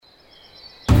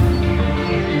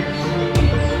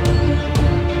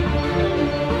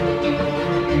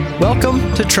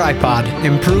Welcome to Tripod,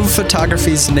 Improve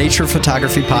Photography's nature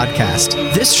photography podcast.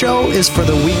 This show is for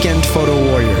the weekend photo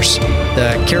warriors.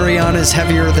 The carry-on is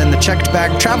heavier than the checked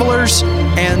bag travelers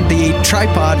and the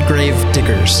tripod grave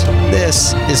diggers.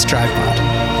 This is Tripod.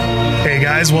 Hey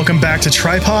guys, welcome back to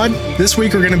Tripod. This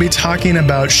week we're going to be talking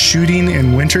about shooting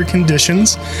in winter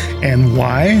conditions and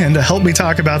why. And to help me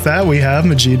talk about that, we have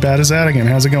Majid Badazadigan.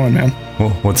 How's it going, man?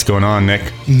 Well, what's going on,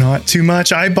 Nick? Not too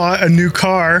much. I bought a new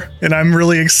car and I'm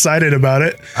really excited about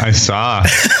it. I saw.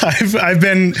 I've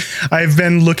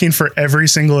been looking for every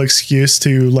single excuse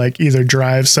to either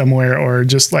drive somewhere or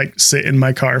just sit in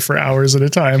my car for hours at a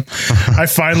time. I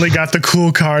finally got the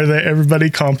cool car that everybody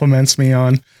compliments me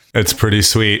on. It's pretty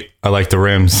sweet. I like the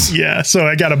rims. Yeah, so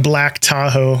I got a black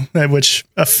Tahoe, which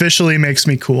officially makes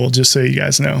me cool, just so you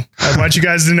guys know. I want you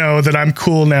guys to know that I'm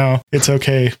cool now. It's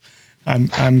okay.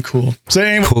 I'm cool. So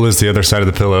anyway, cool is the other side of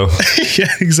the pillow.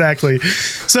 Yeah, exactly.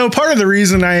 So part of the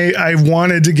reason I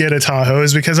wanted to get a Tahoe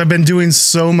is because I've been doing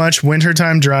so much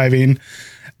wintertime driving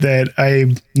that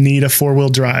I need a four-wheel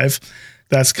drive.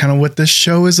 That's kind of what this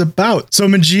show is about. So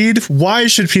Majid, why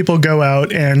should people go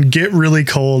out and get really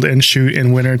cold and shoot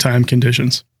in wintertime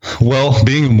conditions? Well,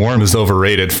 being warm is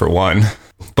overrated for one,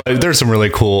 but there's some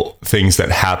really cool things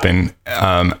that happen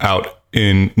out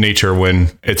in nature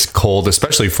when it's cold,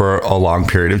 especially for a long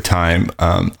period of time.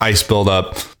 Ice build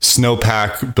up,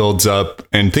 snowpack builds up,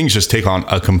 and things just take on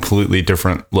a completely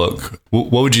different look. What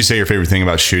would you say your favorite thing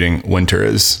about shooting winter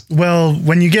is? Well,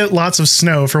 when you get lots of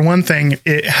snow, for one thing,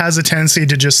 it has a tendency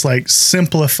to just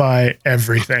simplify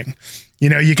everything. You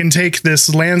know, you can take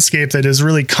this landscape that is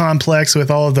really complex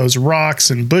with all of those rocks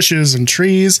and bushes and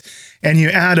trees, and you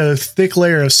add a thick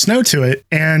layer of snow to it,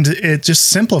 and it just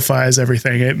simplifies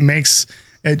everything.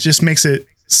 It just makes it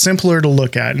simpler to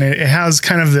look at. And it has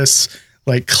kind of this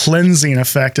cleansing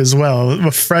effect as well.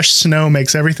 The fresh snow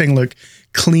makes everything look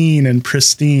clean and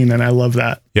pristine. And I love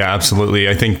that. Yeah, absolutely.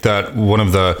 I think that one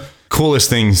of the coolest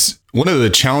things, one of the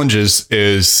challenges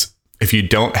is if you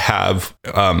don't have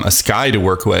a sky to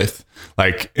work with,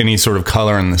 like any sort of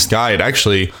color in the sky, it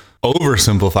actually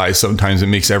oversimplifies. Sometimes it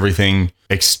makes everything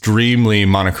extremely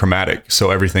monochromatic.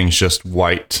 So everything's just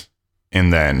white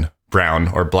and then brown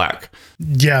or black.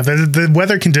 Yeah, the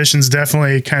weather conditions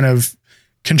definitely kind of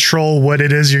control what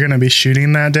it is you're going to be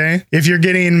shooting that day. If you're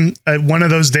getting one of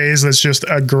those days that's just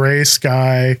a gray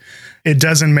sky, it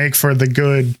doesn't make for the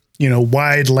good,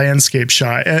 wide landscape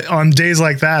shot. On days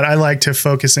like that, I like to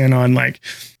focus in on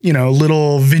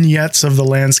little vignettes of the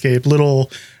landscape,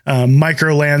 little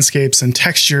micro landscapes and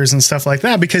textures and stuff like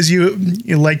that, because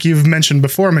you've mentioned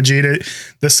before, Majid,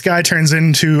 the sky turns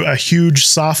into a huge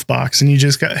softbox and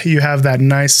you have that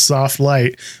nice soft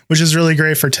light, which is really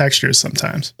great for textures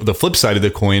sometimes. The flip side of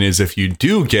the coin is if you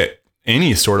do get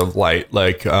any sort of light,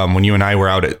 when you and I were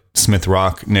out at Smith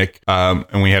Rock, Nick,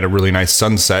 and we had a really nice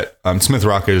sunset. Smith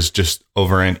Rock is just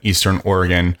over in eastern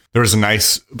Oregon. There was a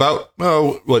nice, about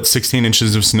 16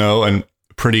 inches of snow and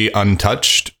pretty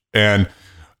untouched. And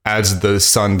as the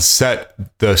sun set,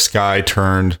 the sky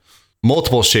turned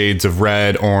multiple shades of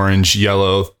red, orange,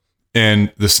 yellow,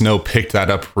 and the snow picked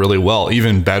that up really well,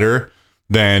 even better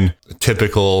than a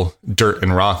typical dirt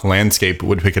and rock landscape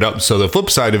would pick it up. So the flip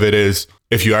side of it is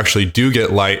if you actually do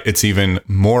get light, it's even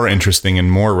more interesting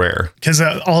and more rare. Because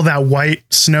all that white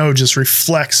snow just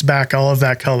reflects back all of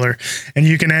that color. And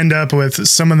you can end up with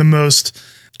some of the most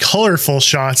colorful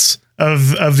shots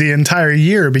of the entire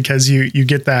year because you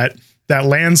get that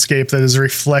landscape that is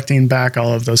reflecting back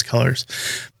all of those colors.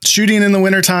 Shooting in the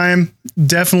wintertime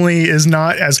definitely is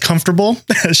not as comfortable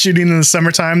as shooting in the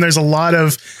summertime. There's a lot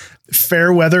of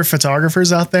fair weather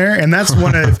photographers out there. And that's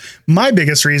one of my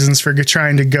biggest reasons for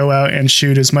trying to go out and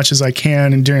shoot as much as I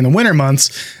can and during the winter months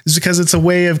is because it's a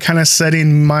way of kind of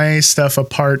setting my stuff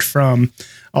apart from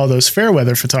all those fair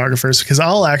weather photographers, because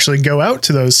I'll actually go out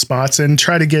to those spots and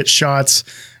try to get shots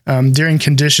during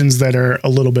conditions that are a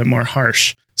little bit more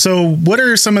harsh. So what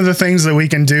are some of the things that we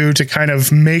can do to kind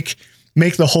of make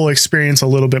the whole experience a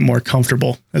little bit more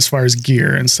comfortable as far as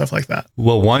gear and stuff like that?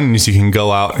 Well, one is you can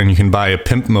go out and you can buy a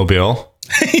pimp mobile.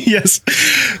 Yes,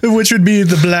 which would be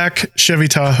the black Chevy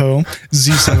Tahoe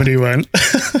Z71.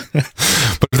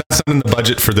 But if that's not in the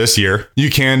budget for this year, you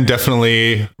can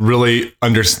definitely really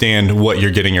understand what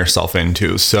you're getting yourself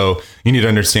into. So you need to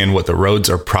understand what the roads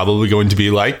are probably going to be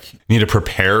like. You need to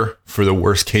prepare for the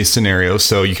worst case scenario.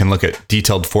 So you can look at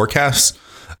detailed forecasts.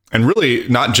 And really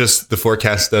not just the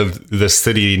forecast of the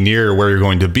city near where you're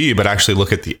going to be, but actually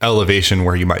look at the elevation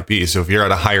where you might be. So if you're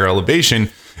at a higher elevation,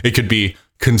 it could be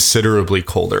considerably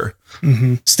colder.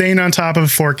 Staying on top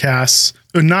of forecasts,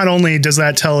 not only does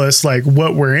that tell us like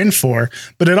what we're in for,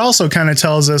 but it also kind of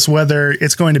tells us whether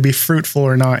it's going to be fruitful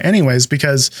or not anyways,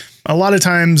 because a lot of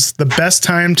times the best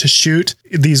time to shoot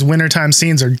these wintertime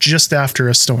scenes are just after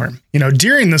a storm. You know,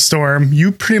 during the storm,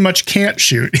 you pretty much can't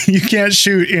shoot. You can't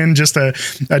shoot in just a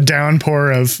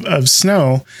downpour of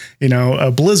snow, you know,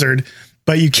 a blizzard,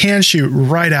 but you can shoot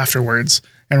right afterwards.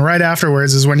 And right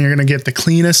afterwards is when you're going to get the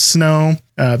cleanest snow,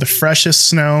 the freshest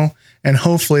snow, and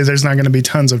hopefully there's not going to be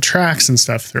tons of tracks and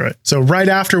stuff through it. So right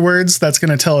afterwards, that's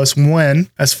going to tell us when.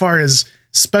 As far as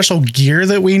special gear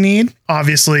that we need,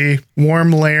 obviously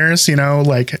warm layers, you know,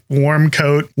 like warm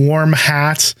coat, warm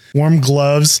hat, warm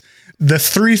gloves. The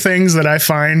three things that I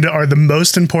find are the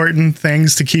most important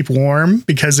things to keep warm,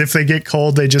 because if they get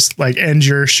cold, they just like end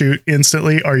your shoot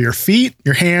instantly, are your feet,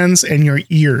 your hands, and your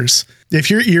ears.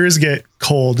 If your ears get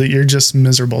cold, you're just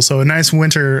miserable. So a nice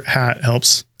winter hat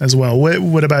helps as well.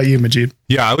 What about you, Majid?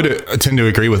 Yeah, I would tend to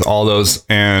agree with all those.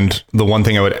 And the one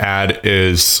thing I would add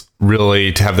is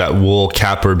really to have that wool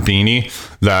cap or beanie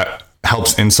that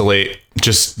helps insulate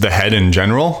just the head in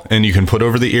general, and you can put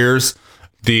over the ears.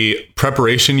 The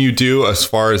preparation you do as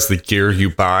far as the gear you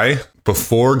buy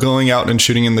before going out and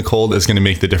shooting in the cold is going to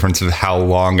make the difference of how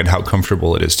long and how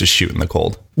comfortable it is to shoot in the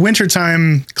cold.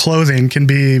 Wintertime clothing can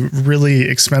be really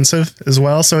expensive as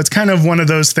well. So it's kind of one of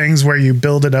those things where you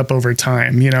build it up over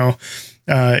time. You know,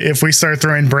 if we start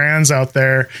throwing brands out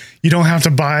there, you don't have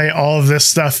to buy all of this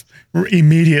stuff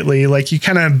immediately. Like you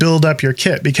kind of build up your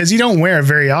kit because you don't wear it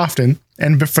very often.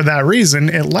 And for that reason,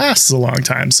 it lasts a long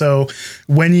time. So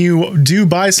when you do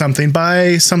buy something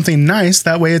nice.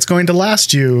 That way it's going to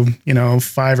last you,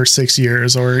 5 or 6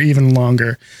 years or even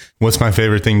longer. What's my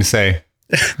favorite thing to say?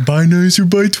 Buy nice or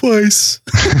buy twice.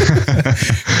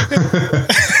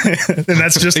 And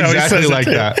that's just how exactly he says like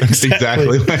it. that.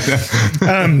 Exactly like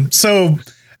that. So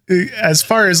as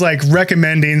far as like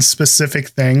recommending specific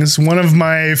things, one of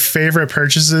my favorite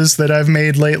purchases that I've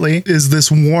made lately is this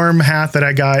warm hat that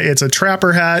I got. It's a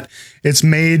trapper hat. It's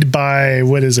made by,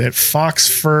 Fox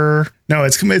Fur? No,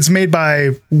 it's made by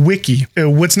Wiki.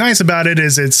 What's nice about it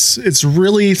is it's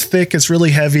really thick. It's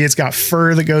really heavy. It's got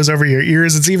fur that goes over your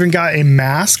ears. It's even got a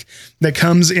mask that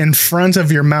comes in front of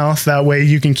your mouth. That way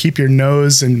you can keep your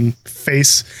nose and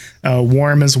face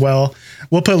warm as well.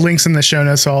 We'll put links in the show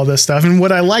notes to all this stuff. And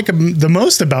what I like the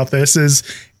most about this is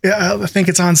I think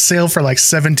it's on sale for like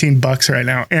 $17 right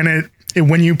now. And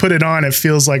when you put it on, it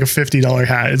feels like a $50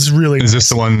 hat. It's really Is this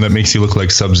the one that makes you look like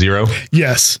Sub-Zero?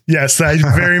 Yes. I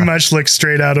very much look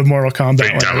straight out of Mortal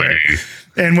Kombat.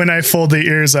 And when I fold the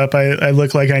ears up, I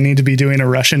look like I need to be doing a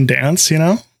Russian dance,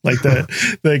 like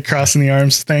the crossing the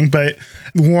arms thing. But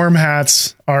warm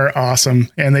hats are awesome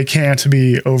and they can't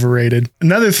be overrated.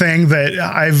 Another thing that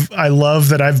I love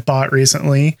that I've bought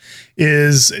recently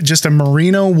is just a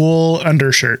merino wool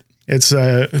undershirt. It's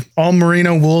all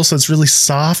merino wool, so it's really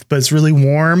soft, but it's really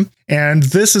warm. And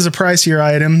this is a pricier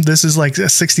item. This is like a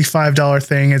 $65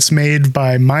 thing. It's made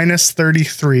by Minus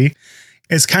 33.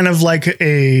 It's kind of like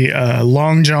a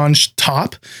long john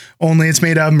top, only it's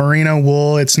made out of merino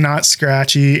wool. It's not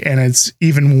scratchy, and it's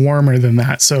even warmer than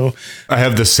that. So I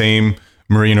have the same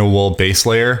merino wool base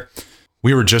layer.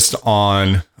 We were just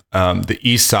on the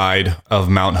east side of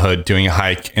Mount Hood doing a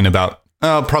hike in about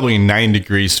probably 9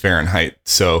 degrees Fahrenheit.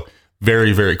 So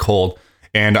very, very cold.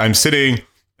 And I'm sitting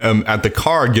at the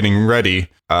car getting ready,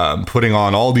 putting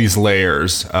on all these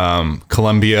layers,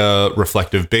 Columbia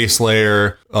reflective base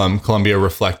layer, Columbia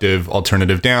reflective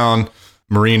alternative down,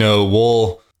 merino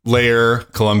wool layer,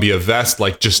 Columbia vest,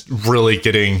 like just really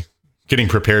getting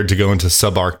prepared to go into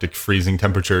subarctic freezing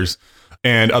temperatures.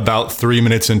 And about 3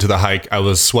 minutes into the hike, I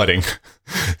was sweating.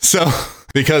 So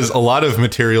because a lot of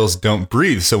materials don't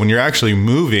breathe. So when you're actually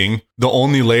moving, the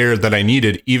only layer that I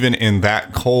needed, even in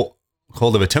that cold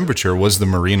of a temperature, was the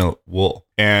merino wool.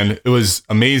 And it was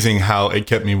amazing how it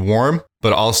kept me warm,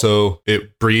 but also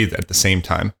it breathed at the same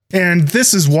time. And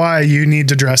this is why you need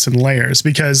to dress in layers,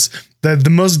 because the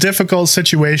most difficult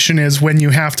situation is when you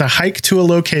have to hike to a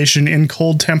location in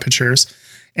cold temperatures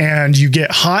and you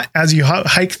get hot as you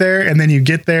hike there, and then you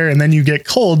get there and then you get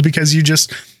cold because you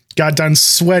just got done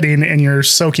sweating and you're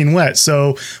soaking wet.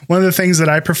 So one of the things that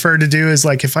I prefer to do is,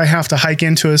 like, if I have to hike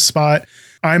into a spot,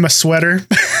 I'm a sweater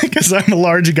because I'm a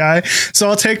large guy. So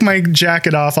I'll take my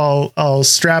jacket off. I'll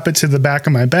strap it to the back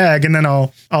of my bag, and then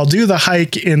I'll do the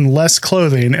hike in less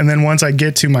clothing. And then once I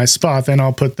get to my spot, then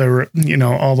I'll put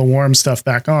all the warm stuff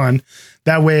back on.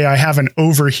 That way I haven't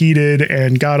overheated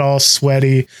and got all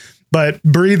sweaty. but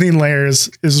breathing layers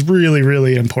is really,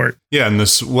 really important. Yeah, and the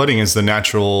sweating is the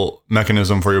natural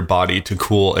mechanism for your body to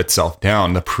cool itself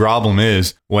down. The problem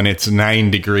is when it's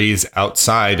 9 degrees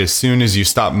outside, as soon as you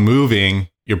stop moving,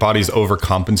 your body's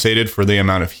overcompensated for the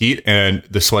amount of heat, and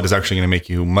the sweat is actually going to make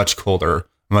you much colder,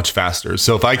 much faster.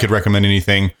 So if I could recommend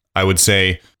anything, I would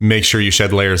say make sure you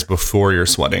shed layers before you're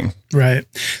sweating. Right.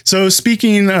 So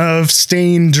speaking of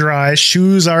staying dry,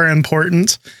 shoes are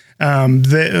important.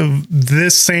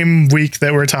 This same week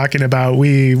that we're talking about,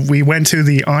 we went to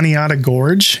the Aniata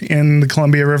Gorge in the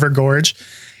Columbia River Gorge.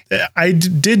 I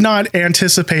did not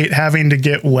anticipate having to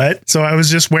get wet, so I was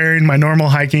just wearing my normal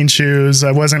hiking shoes.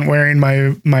 I wasn't wearing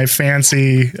my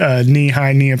fancy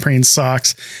knee-high neoprene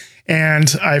socks.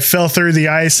 And I fell through the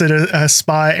ice at a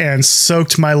spot and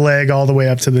soaked my leg all the way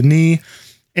up to the knee.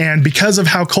 And because of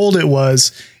how cold it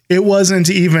wasn't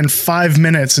even 5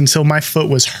 minutes until my foot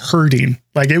was hurting.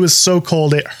 Like, it was so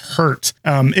cold, it hurt.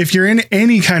 If you're in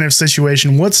any kind of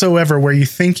situation whatsoever where you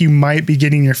think you might be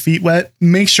getting your feet wet,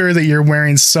 make sure that you're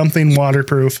wearing something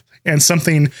waterproof and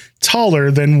something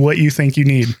taller than what you think you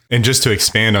need. And just to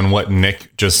expand on what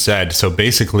Nick just said, so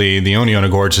basically the Aniata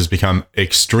Gorge has become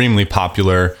extremely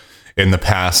popular in the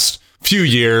past few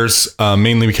years,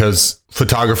 mainly because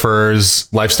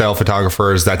photographers, lifestyle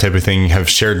photographers, that type of thing have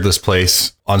shared this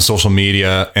place on social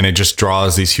media, and it just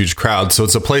draws these huge crowds. So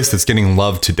it's a place that's getting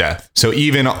loved to death. So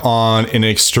even in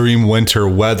extreme winter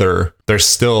weather, there's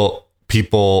still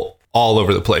people all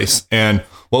over the place. And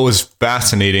what was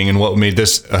fascinating and what made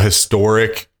this a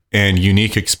historic and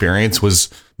unique experience was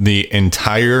the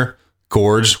entire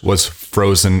gorge was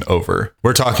frozen over.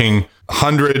 We're talking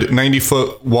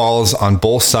 190-foot walls on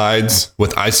both sides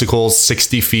with icicles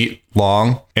 60 feet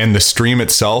long, and the stream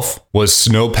itself was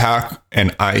snowpack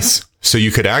and ice. So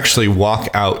you could actually walk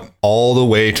out all the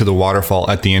way to the waterfall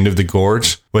at the end of the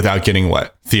gorge without getting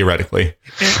wet, theoretically.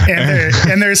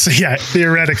 And there's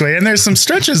theoretically. And there's some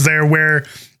stretches there where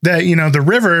the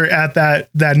river at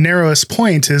that narrowest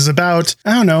point is about,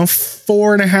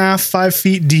 4.5, 5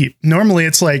 feet deep. Normally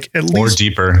it's like at least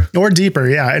or deeper.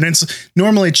 Yeah. And it's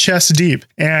normally chest deep,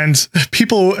 and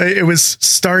it was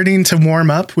starting to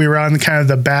warm up. We were on kind of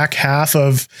the back half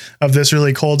of this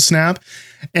really cold snap,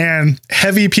 and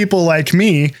heavy people like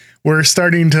me were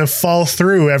starting to fall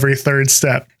through every third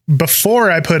step.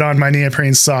 Before I put on my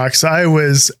neoprene socks, I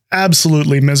was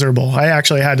absolutely miserable. I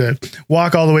actually had to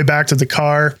walk all the way back to the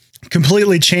car,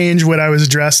 completely change what I was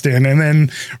dressed in, and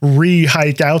then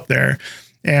re-hike out there.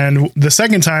 And the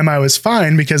second time I was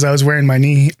fine because I was wearing my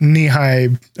knee-high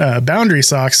boundary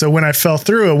socks. So when I fell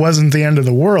through, it wasn't the end of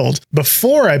the world.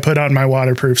 Before I put on my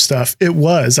waterproof stuff, it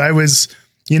was.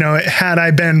 Had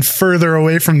I been further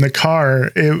away from the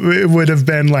car, it would have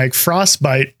been like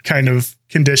frostbite kind of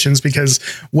conditions, because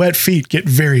wet feet get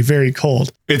very, very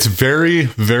cold. It's very,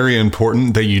 very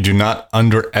important that you do not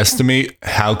underestimate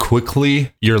how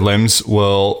quickly your limbs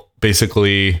will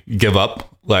basically give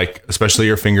up, like especially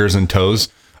your fingers and toes.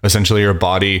 Essentially, your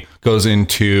body goes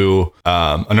into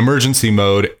an emergency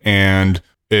mode and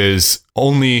is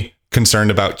only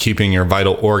concerned about keeping your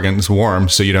vital organs warm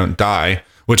so you don't die,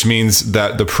 which means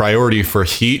that the priority for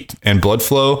heat and blood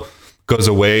flow goes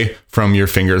away from your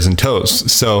fingers and toes.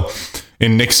 So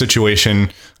in Nick's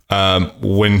situation,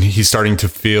 when he's starting to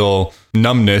feel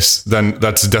numbness, then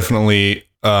that's definitely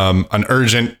an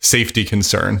urgent safety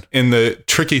concern. And the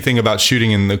tricky thing about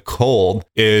shooting in the cold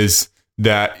is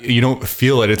that you don't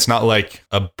feel it. It's not like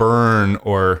a burn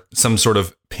or some sort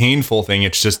of painful thing.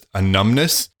 It's just a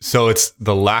numbness. So it's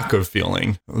the lack of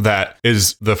feeling that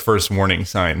is the first warning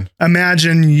sign.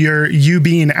 Imagine you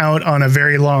being out on a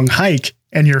very long hike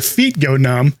and your feet go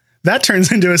numb. That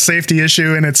turns into a safety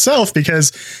issue in itself,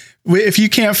 because if you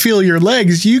can't feel your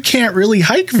legs, you can't really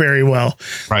hike very well.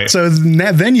 Right. So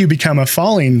then you become a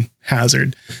falling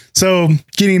hazard. So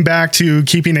getting back to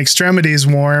keeping extremities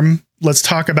warm, let's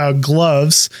talk about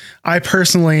gloves. I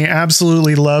personally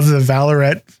absolutely love the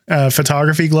Valorette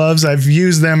photography gloves. I've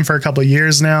used them for a couple of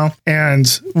years now. And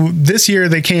this year in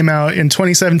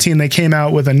 2017, they came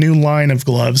out with a new line of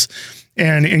gloves.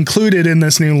 And included in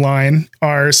this new line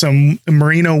are some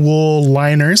merino wool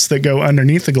liners that go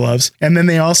underneath the gloves. And then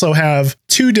they also have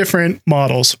two different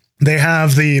models. They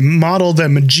have the model that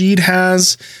Majid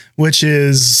has, which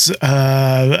is,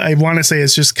 I want to say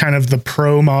it's just kind of the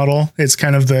pro model. It's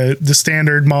kind of the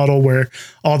standard model where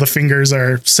all the fingers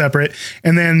are separate.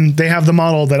 And then they have the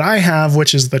model that I have,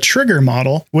 which is the trigger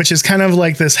model, which is kind of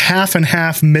like this half and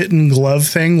half mitten glove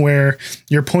thing where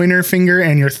your pointer finger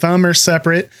and your thumb are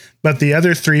separate, but the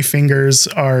other three fingers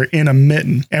are in a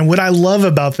mitten. And what I love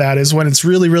about that is when it's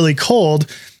really, really cold,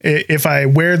 if I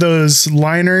wear those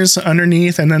liners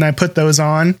underneath and then I put those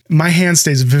on, my hand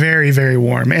stays very, very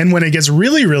warm. And when it gets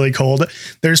really, really cold,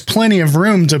 there's plenty of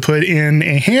room to put in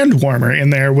a hand warmer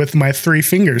in there with my three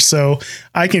fingers. So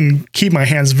I can keep my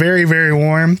hands very, very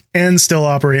warm and still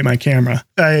operate my camera.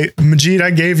 Majid, I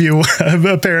gave you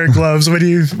a pair of gloves. What do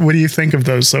you think of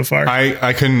those so far?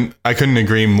 I couldn't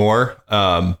agree more.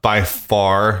 By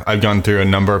far, I've gone through a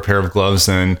number of pair of gloves,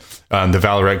 and the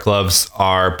Valorette gloves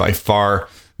are by far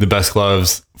the best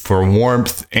gloves for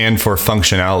warmth and for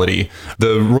functionality.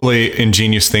 The really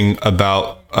ingenious thing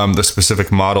about the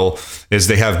specific model is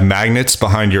they have magnets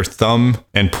behind your thumb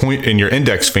and point in your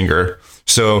index finger.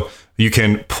 So you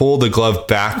can pull the glove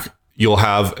back. You'll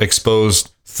have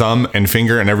exposed thumb and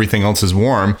finger, and everything else is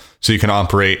warm. So you can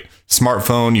operate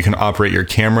smartphone, you can operate your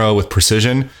camera with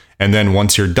precision. And then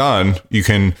once you're done, you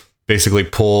can basically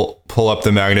pull up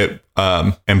the magnet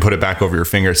and put it back over your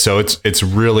finger. So it's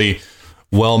really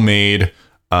well made,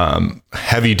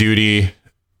 heavy duty,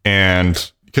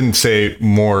 and couldn't say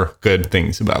more good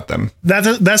things about them.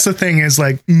 That's the thing is,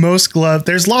 like, most gloves,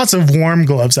 there's lots of warm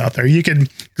gloves out there. You could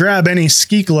grab any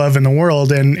ski glove in the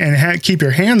world and keep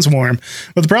your hands warm.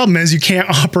 But the problem is you can't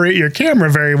operate your camera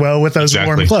very well with those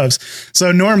warm gloves.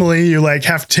 So normally you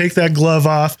have to take that glove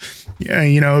off,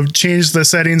 change the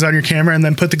settings on your camera and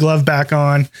then put the glove back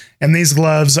on. And these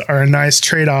gloves are a nice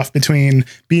trade-off between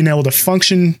being able to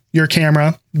function your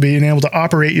camera, being able to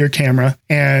operate your camera,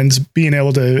 and being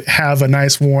able to have a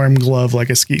nice warm glove like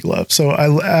a ski glove. So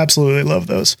I absolutely love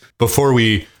those. Before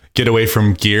we get away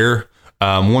from gear,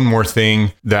 one more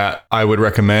thing that I would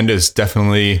recommend is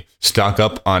definitely stock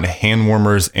up on hand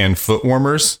warmers and foot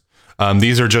warmers.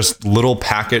 These are just little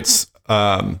packets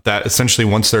that essentially,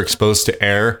 once they're exposed to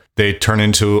air, they turn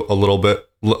into a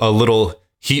little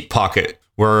heat pocket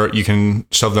where you can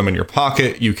shove them in your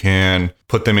pocket. You can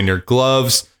put them in your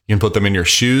gloves. You can put them in your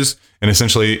shoes. And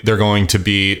essentially, they're going to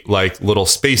be like little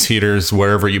space heaters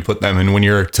wherever you put them. And when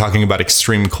you're talking about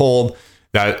extreme cold,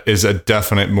 that is a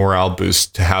definite morale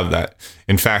boost to have that.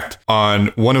 In fact, on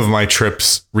one of my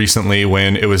trips recently,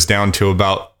 when it was down to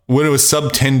when it was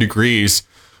sub 10 degrees,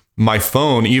 my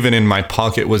phone, even in my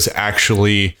pocket, was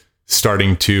actually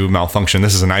starting to malfunction.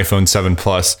 This is an iPhone 7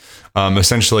 Plus.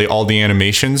 Essentially, all the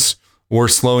animations were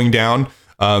slowing down.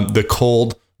 The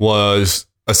cold was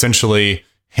essentially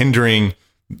hindering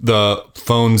the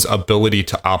phone's ability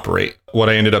to operate. What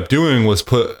I ended up doing was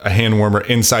put a hand warmer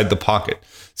inside the pocket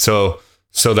so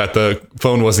that the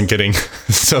phone wasn't getting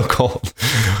so cold.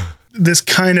 This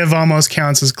kind of almost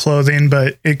counts as clothing,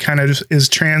 but it kind of is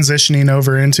transitioning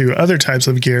over into other types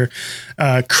of gear.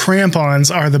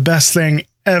 Crampons are the best thing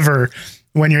ever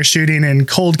when you're shooting in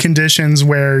cold conditions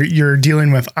where you're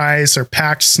dealing with ice or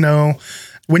packed snow.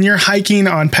 When you're hiking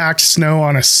on packed snow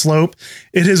on a slope,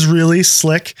 it is really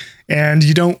slick and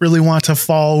you don't really want to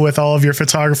fall with all of your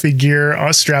photography gear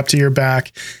strapped to your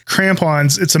back.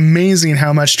 Crampons, it's amazing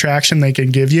how much traction they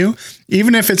can give you.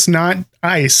 Even if it's not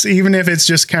ice, even if it's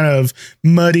just kind of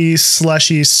muddy,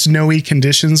 slushy, snowy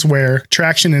conditions where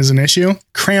traction is an issue,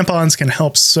 crampons can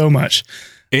help so much.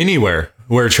 Anywhere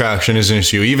where traction is an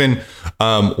issue, even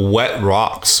wet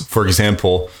rocks, for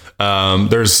example,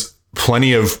 there's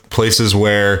plenty of places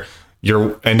where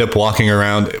you end up walking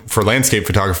around for landscape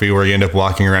photography, where you end up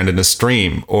walking around in a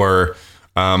stream or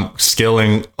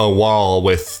scaling a wall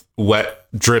with wet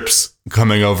drips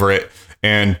coming over it.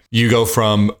 And you go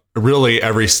from really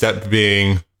every step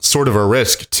being sort of a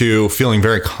risk to feeling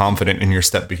very confident in your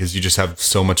step because you just have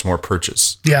so much more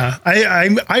purchase. Yeah.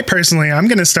 I personally, I'm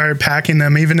going to start packing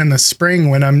them even in the spring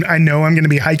when I know I'm going to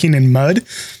be hiking in mud,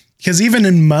 because even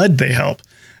in mud, they help.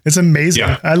 It's amazing.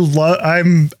 Yeah.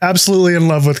 I'm absolutely in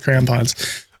love with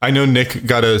crampons. I know Nick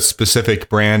got a specific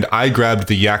brand. I grabbed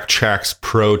the Yaktrax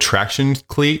Pro traction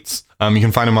cleats. You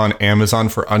can find them on Amazon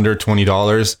for under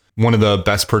 $20. One of the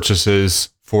best purchases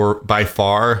by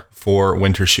far for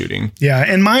winter shooting. Yeah,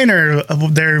 and mine they're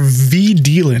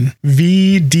VDEALEN,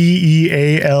 VDEALEN,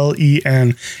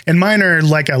 and mine are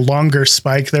like a longer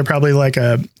spike. They're probably like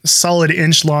a solid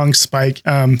inch long spike,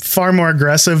 far more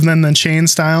aggressive than the chain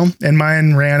style. And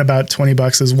mine ran about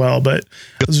 $20 as well, but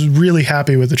I was really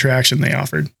happy with the traction they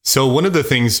offered. So one of the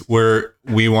things where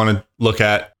we want to look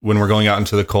at when we're going out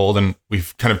into the cold, and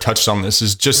we've kind of touched on this,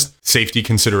 is just safety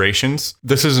considerations.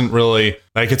 This isn't really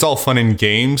like, it's all fun and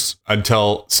games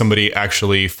until somebody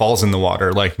actually falls in the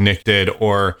water like Nick did,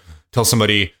 or till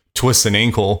somebody twists an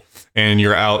ankle and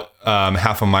you're out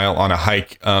half a mile on a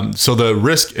hike. So the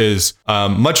risk is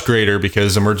much greater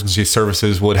because emergency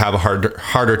services would have a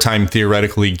harder time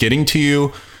theoretically getting to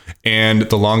you. And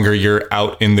the longer you're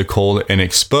out in the cold and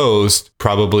exposed,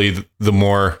 probably the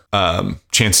more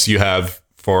chances you have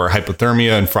for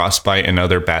hypothermia and frostbite and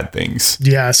other bad things.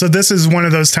 Yeah. So this is one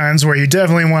of those times where you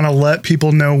definitely want to let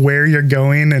people know where you're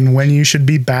going and when you should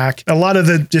be back. A lot of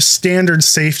the just standard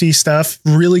safety stuff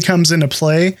really comes into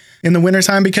play in the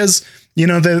wintertime because, you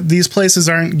know, these places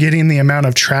aren't getting the amount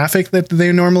of traffic that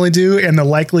they normally do. And the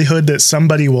likelihood that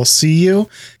somebody will see you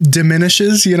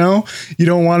diminishes, you know. You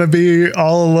don't want to be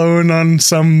all alone on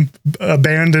some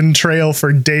abandoned trail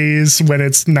for days when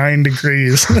it's 9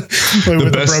 degrees with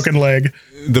a broken leg.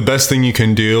 The best thing you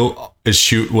can do is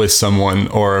shoot with someone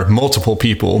or multiple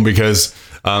people, because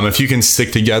if you can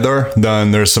stick together, then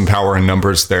there's some power in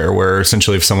numbers there, where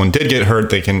essentially if someone did get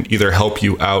hurt, they can either help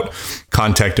you out,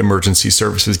 contact emergency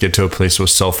services, get to a place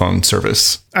with cell phone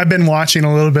service. I've been watching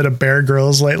a little bit of Bear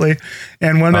Grylls lately,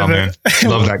 and love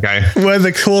that guy. One of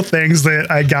the cool things that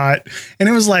I got, and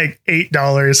it was like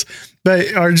 $8,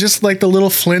 but are just like the little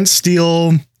flint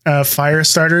steel fire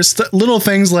starters, little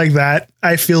things like that.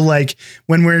 I feel like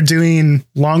when we're doing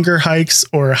longer hikes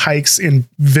or hikes in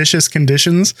vicious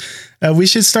conditions, we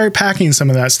should start packing some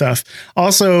of that stuff.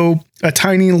 Also, a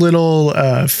tiny little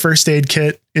first aid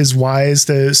kit is wise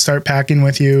to start packing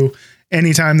with you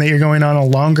anytime that you're going on a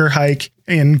longer hike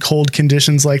in cold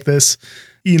conditions like this.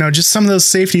 You know, just some of those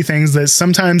safety things that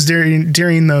sometimes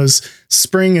during those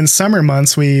spring and summer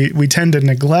months we tend to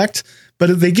neglect,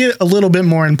 but they get a little bit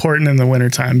more important in the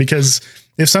wintertime, because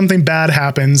if something bad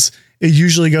happens, it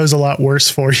usually goes a lot worse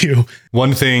for you.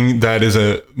 One thing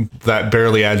that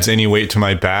barely adds any weight to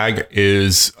my bag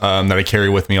is that I carry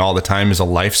with me all the time is a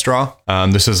life straw.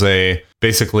 This is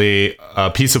basically a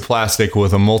piece of plastic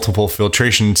with a multiple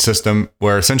filtration system,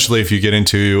 where essentially if you get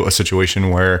into a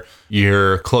situation where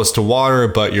you're close to water,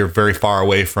 but you're very far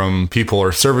away from people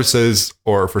or services,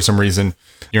 or for some reason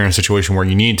you're in a situation where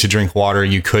you need to drink water,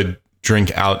 you could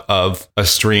drink out of a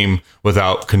stream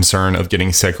without concern of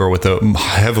getting sick, or with a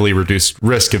heavily reduced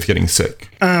risk of getting sick.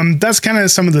 That's kind of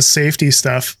some of the safety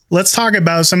stuff. Let's talk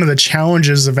about some of the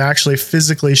challenges of actually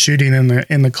physically shooting in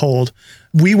the cold.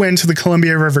 We went to the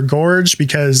Columbia River Gorge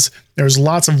because there was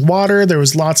lots of water. There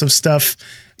was lots of stuff,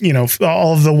 you know,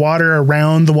 all of the water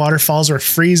around the waterfalls were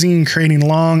freezing, creating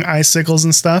long icicles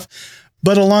and stuff.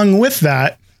 But along with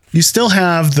that, you still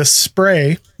have the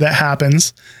spray that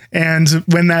happens. And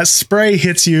when that spray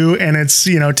hits you and it's,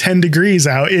 10 degrees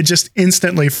out, it just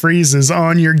instantly freezes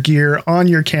on your gear, on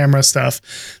your camera stuff.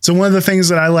 So one of the things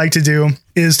that I like to do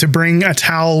is to bring a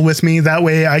towel with me. That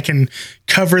way I can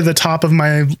cover the top of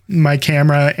my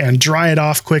camera and dry it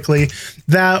off quickly.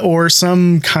 That, or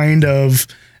some kind of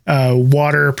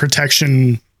water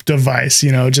protection device,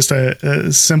 just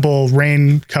a simple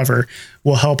rain cover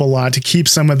will help a lot to keep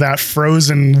some of that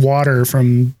frozen water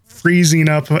from freezing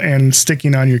up and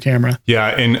sticking on your camera.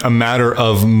 Yeah, in a matter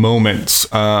of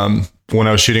moments, when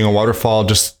I was shooting a waterfall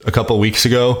just a couple of weeks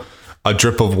ago, a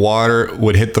drip of water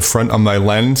would hit the front of my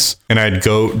lens, and I'd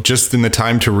go just in the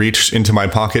time to reach into my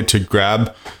pocket to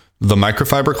grab the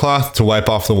microfiber cloth to wipe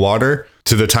off the water.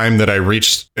 To the time that I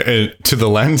reached to the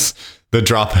lens, the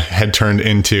drop had turned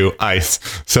into ice.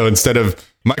 So instead of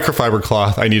microfiber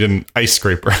cloth, I need an ice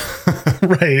scraper.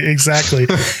 Right, exactly.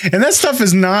 And that stuff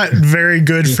is not very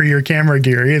good for your camera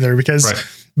gear either, because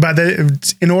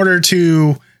in order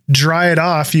to dry it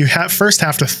off, you first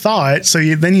have to thaw it. So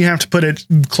then you have to put it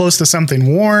close to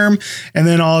something warm, and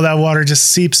then all of that water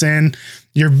just seeps in.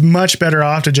 You're much better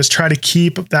off to just try to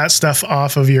keep that stuff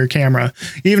off of your camera.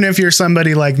 Even if you're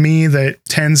somebody like me that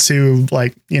tends to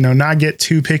not get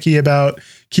too picky about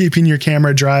keeping your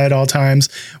camera dry at all times,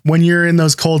 when you're in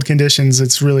those cold conditions,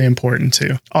 it's really important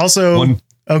too. Also,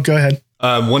 go ahead.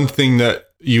 One thing that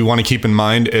you want to keep in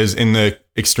mind is in the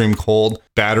extreme cold,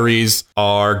 batteries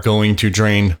are going to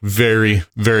drain very,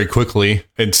 very quickly.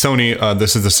 And Sony,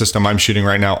 this is the system I'm shooting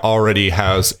right now, already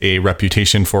has a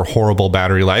reputation for horrible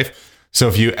battery life. So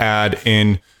if you add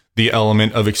in the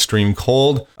element of extreme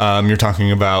cold, you're talking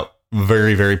about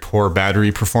very, very poor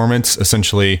battery performance.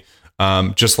 Essentially,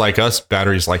 just like us,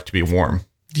 batteries like to be warm.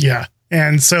 Yeah.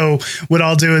 And so what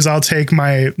I'll do is I'll take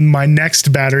my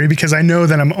next battery, because I know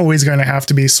that I'm always going to have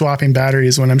to be swapping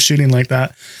batteries when I'm shooting like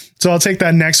that. So I'll take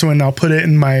that next one, I'll put it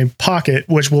in my pocket,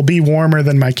 which will be warmer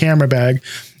than my camera bag.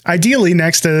 Ideally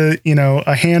next to,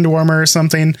 a hand warmer or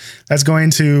something that's going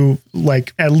to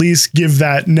like at least give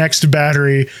that next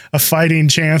battery a fighting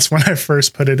chance when I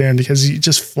first put it in, because you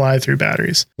just fly through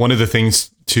batteries. One of the things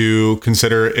to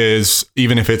consider is,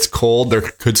 even if it's cold, there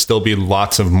could still be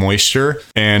lots of moisture.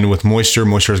 And with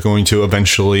moisture is going to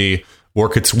eventually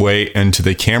work its way into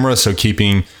the camera. So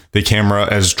keeping the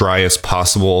camera as dry as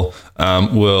possible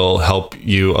will help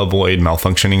you avoid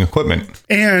malfunctioning equipment.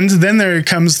 And then there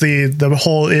comes the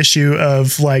whole issue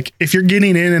of, like, if you're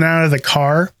getting in and out of the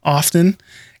car often,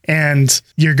 and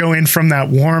you're going from that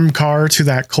warm car to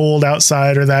that cold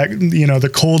outside, or that,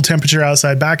 the cold temperature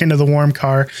outside back into the warm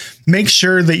car, make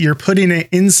sure that you're putting it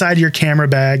inside your camera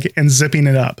bag and zipping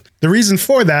it up. The reason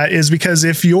for that is because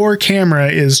if your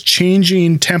camera is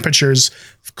changing temperatures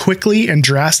quickly and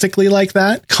drastically like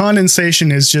that,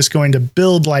 condensation is just going to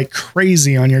build like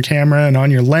crazy on your camera and on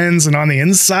your lens and on the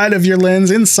inside of your lens,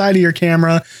 inside of your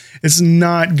camera. It's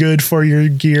not good for your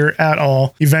gear at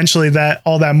all. Eventually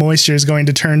all that moisture is going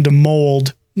to turn to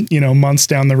mold, months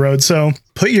down the road. So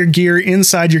put your gear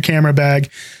inside your camera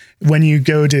bag when you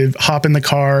go to hop in the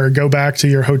car or go back to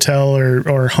your hotel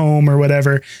or home or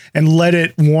whatever, and let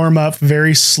it warm up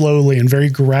very slowly and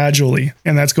very gradually.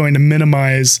 And that's going to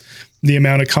minimize the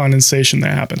amount of condensation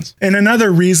that happens. And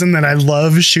another reason that I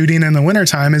love shooting in the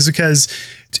wintertime is because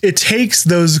it takes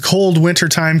those cold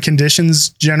wintertime conditions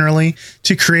generally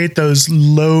to create those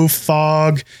low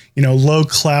fog, low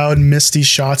cloud, misty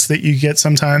shots that you get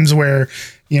sometimes where,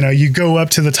 you go up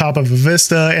to the top of a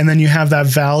vista and then you have that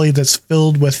valley that's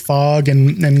filled with fog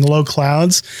and low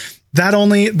clouds.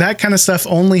 That kind of stuff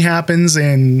only happens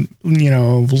in,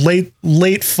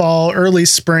 late fall, early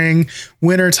spring,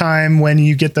 wintertime, when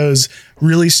you get those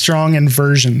really strong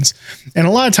inversions. And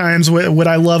a lot of times what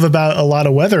I love about a lot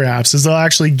of weather apps is they'll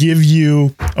actually give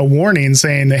you a warning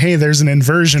saying, hey, there's an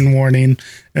inversion warning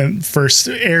for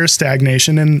air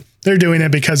stagnation. And they're doing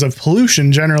it because of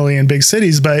pollution generally in big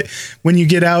cities. But when you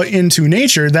get out into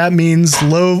nature, that means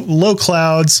low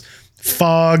clouds,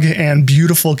 fog, and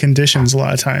beautiful conditions a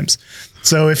lot of times.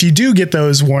 So if you do get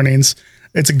those warnings,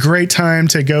 it's a great time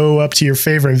to go up to your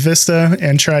favorite vista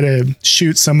and try to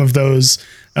shoot some of those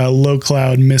low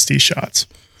cloud misty shots.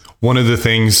 One of the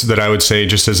things that I would say,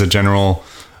 just as a general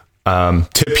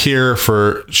tip here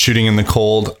for shooting in the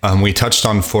cold, we touched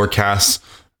on forecasts.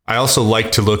 I also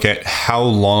like to look at how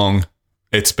long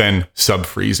it's been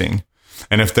sub-freezing.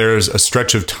 And if there's a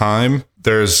stretch of time,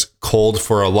 there's cold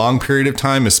for a long period of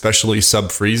time, especially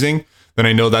sub-freezing, then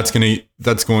I know that's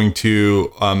going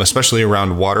to, especially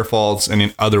around waterfalls and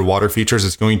in other water features,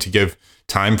 it's going to give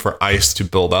time for ice to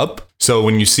build up. So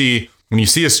when you see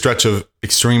a stretch of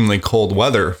extremely cold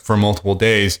weather for multiple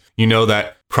days, you know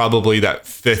that probably that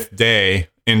fifth day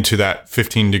into that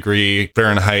 15-degree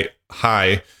Fahrenheit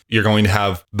high, you're going to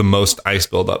have the most ice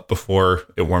buildup before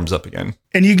it warms up again.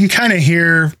 And you can kind of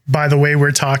hear by the way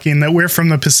we're talking that we're from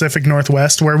the Pacific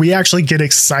Northwest, where we actually get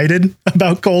excited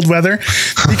about cold weather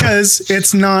because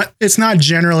it's not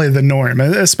generally the norm,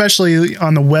 especially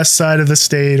on the west side of the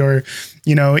state or,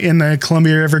 in the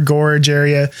Columbia River Gorge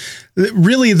area.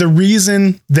 Really, the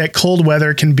reason that cold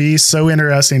weather can be so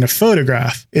interesting to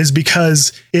photograph is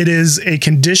because it is a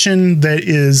condition that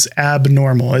is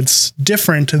abnormal. It's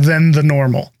different than the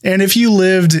normal. And if you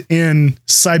lived in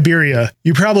Siberia,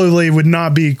 you probably would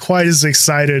not be quite as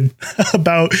excited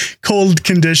about cold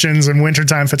conditions and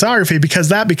wintertime photography, because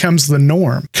that becomes the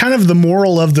norm. Kind of the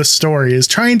moral of the story is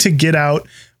trying to get out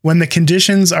when the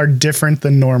conditions are different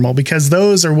than normal, because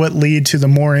those are what lead to the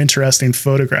more interesting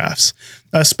photographs,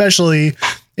 especially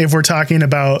if we're talking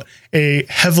about a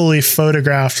heavily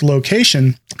photographed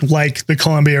location like the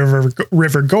Columbia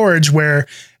River Gorge, where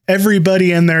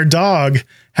everybody and their dog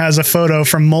has a photo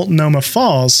from Multnomah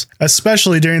Falls,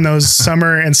 especially during those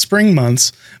summer and spring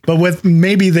months. But what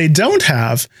maybe they don't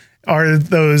have are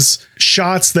those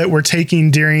shots that we're taking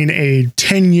during a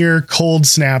 10-year cold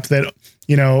snap that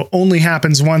only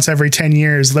happens once every 10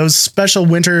 years. Those special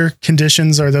winter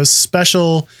conditions, or those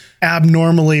special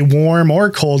abnormally warm or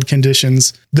cold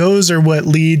conditions, those are what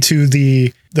lead to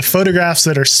the photographs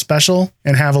that are special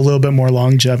and have a little bit more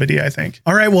longevity, I think.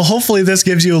 All right, well, hopefully this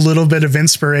gives you a little bit of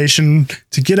inspiration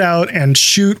to get out and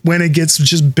shoot when it gets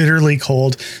just bitterly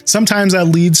cold. Sometimes that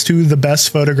leads to the best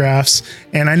photographs.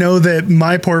 And I know that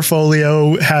my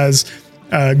portfolio has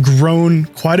grown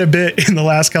quite a bit in the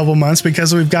last couple months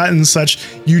because we've gotten such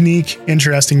unique,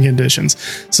 interesting conditions.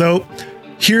 So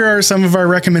here are some of our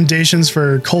recommendations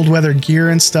for cold weather gear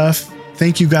and stuff.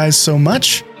 Thank you guys so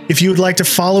much. If you would like to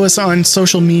follow us on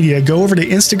social media, go over to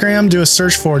Instagram, do a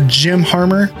search for Jim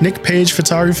Harmer, Nick Page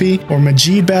Photography, or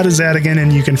Majid Badazadigan,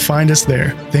 and you can find us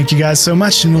there. Thank you guys so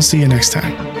much, and we'll see you next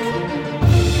time.